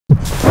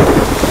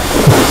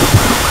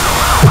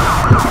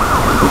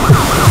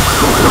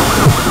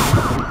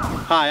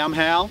Hi, I'm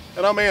Hal.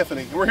 And I'm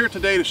Anthony, and we're here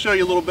today to show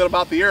you a little bit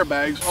about the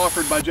airbags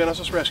offered by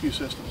Genesis Rescue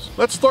Systems.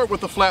 Let's start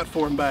with the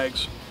FLATFORM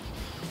bags.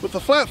 With the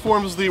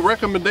FLATFORMs, the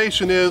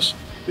recommendation is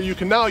that you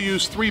can now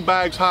use 3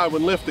 bags high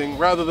when lifting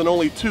rather than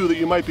only 2 that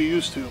you might be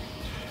used to.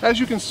 As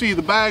you can see,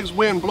 the bags,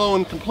 when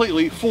blown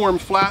completely, form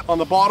flat on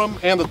the bottom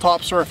and the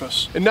top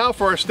surface. And now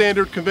for our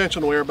standard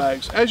conventional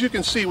airbags. As you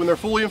can see, when they're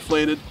fully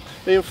inflated,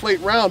 they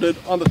inflate rounded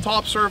on the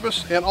top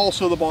surface and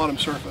also the bottom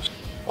surface.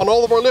 On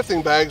all of our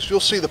lifting bags, you'll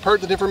see the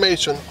pertinent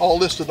information all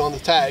listed on the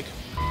tag.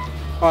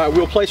 All right,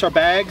 we'll place our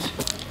bags,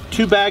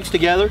 2 bags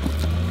together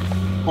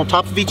on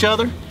top of each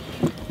other.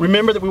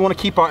 Remember that we want to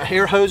keep our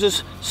air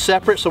hoses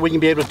separate so we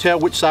can be able to tell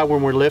which side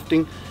when we're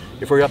lifting,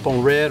 if we're up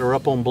on red or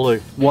up on blue.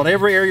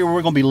 Whatever area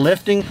we're going to be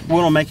lifting, we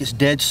want to make it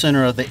dead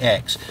center of the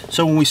X.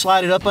 So when we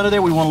slide it up under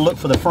there, we want to look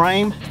for the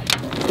frame.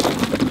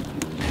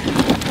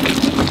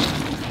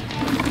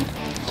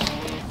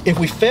 If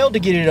we fail to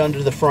get it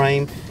under the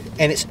frame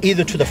and it's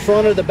either to the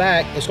front or the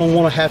back, it's going to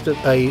want to have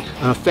an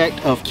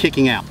effect of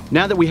kicking out.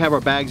 Now that we have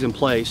our bags in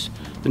place,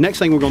 the next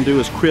thing we're going to do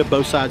is crib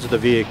both sides of the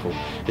vehicle.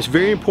 It's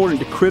very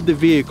important to crib the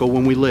vehicle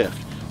when we lift.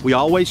 We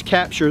always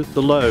capture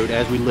the load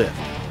as we lift.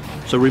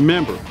 So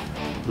remember,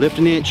 lift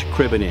an inch,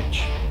 crib an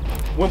inch.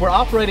 When we're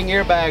operating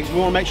airbags, we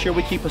want to make sure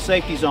we keep a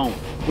safety zone.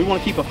 We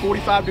want to keep a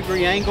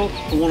 45-degree angle.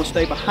 We want to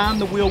stay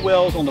behind the wheel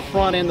wells on the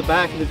front and the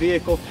back of the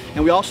vehicle.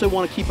 And we also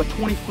want to keep a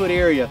 20-foot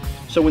area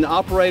so when the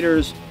operator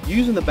is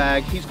using the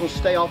bag, he's going to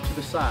stay off to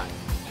the side.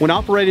 When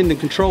operating the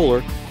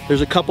controller,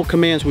 there's a couple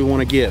commands we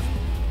want to give.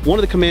 One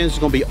of the commands is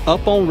going to be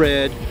up on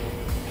red,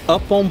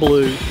 up on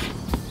blue,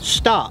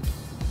 stop.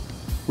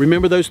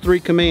 Remember those 3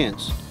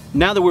 commands.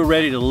 Now that we're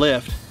ready to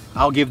lift,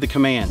 I'll give the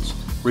commands.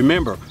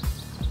 Remember,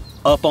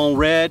 up on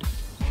red,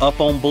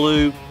 up on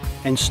blue,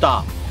 and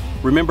stop.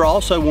 Remember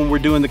also when we're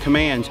doing the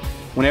commands,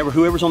 whenever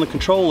whoever's on the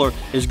controller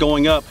is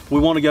going up, we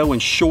want to go in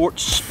short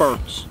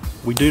spurts.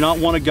 We do not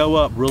want to go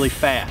up really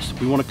fast.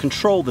 We want to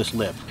control this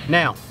lift.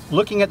 Now,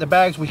 looking at the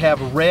bags, we have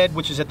red,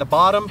 which is at the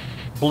bottom,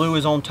 blue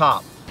is on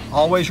top.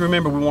 Always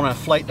remember we want to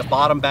inflate the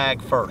bottom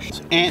bag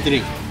first.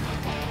 Anthony,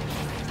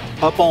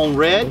 up on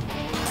red,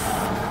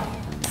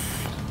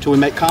 till we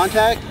make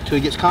contact, till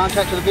he gets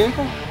contact to the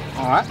vehicle.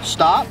 All right,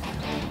 stop.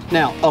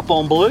 Now, up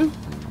on blue.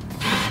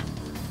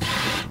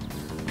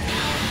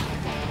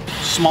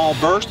 Small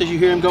burst as you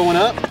hear him going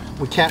up.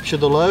 We capture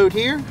the load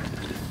here.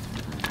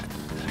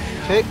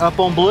 Okay, up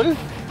on blue.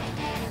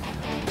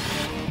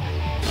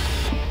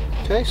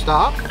 Okay,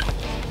 stop.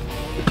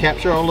 We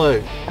capture our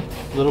load.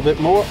 A little bit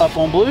more, up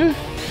on blue.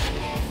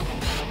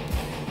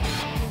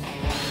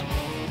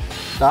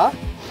 Stop.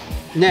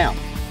 Now,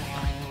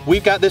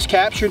 we've got this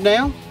captured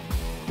now.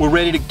 We're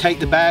ready to take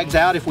the bags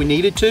out if we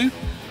needed to.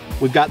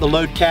 We've got the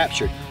load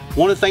captured.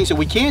 One of the things that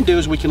we can do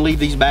is we can leave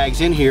these bags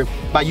in here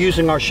by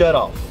using our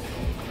shutoff.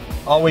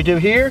 All we do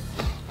here,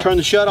 turn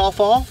the shutoff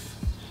off.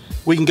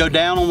 We can go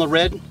down on the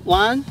red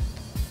line,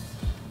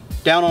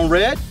 down on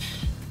red.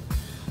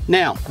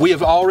 Now, we've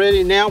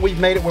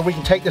made it where we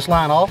can take this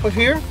line off of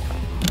here,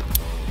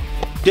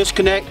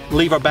 disconnect,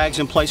 leave our bags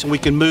in place, and we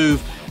can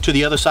move to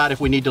the other side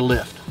if we need to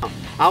lift.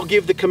 I'll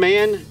give the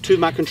command to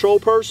my control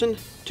person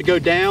to go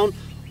down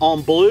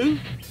on blue,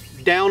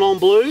 down on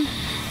blue.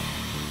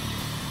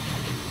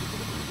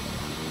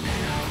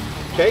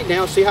 Okay,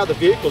 now see how the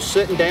vehicle's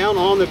sitting down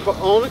on it.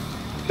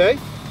 Okay,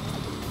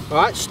 all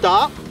right,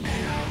 stop.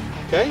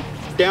 Okay,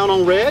 down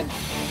on red.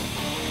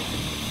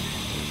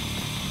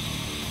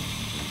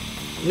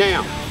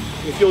 Now,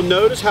 if you'll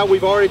notice how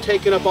we've already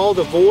taken up all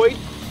the void,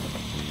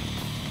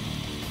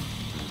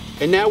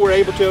 and now we're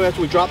able to,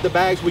 after we drop the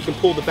bags, we can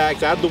pull the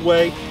bags out of the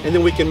way, and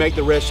then we can make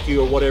the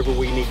rescue or whatever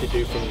we need to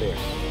do from there.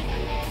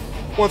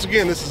 Once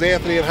again, this is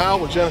Anthony and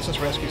Hal with Genesis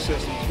Rescue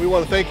Systems. We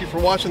want to thank you for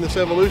watching this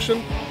evolution,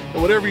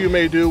 and whatever you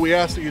may do, we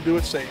ask that you do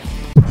it safe.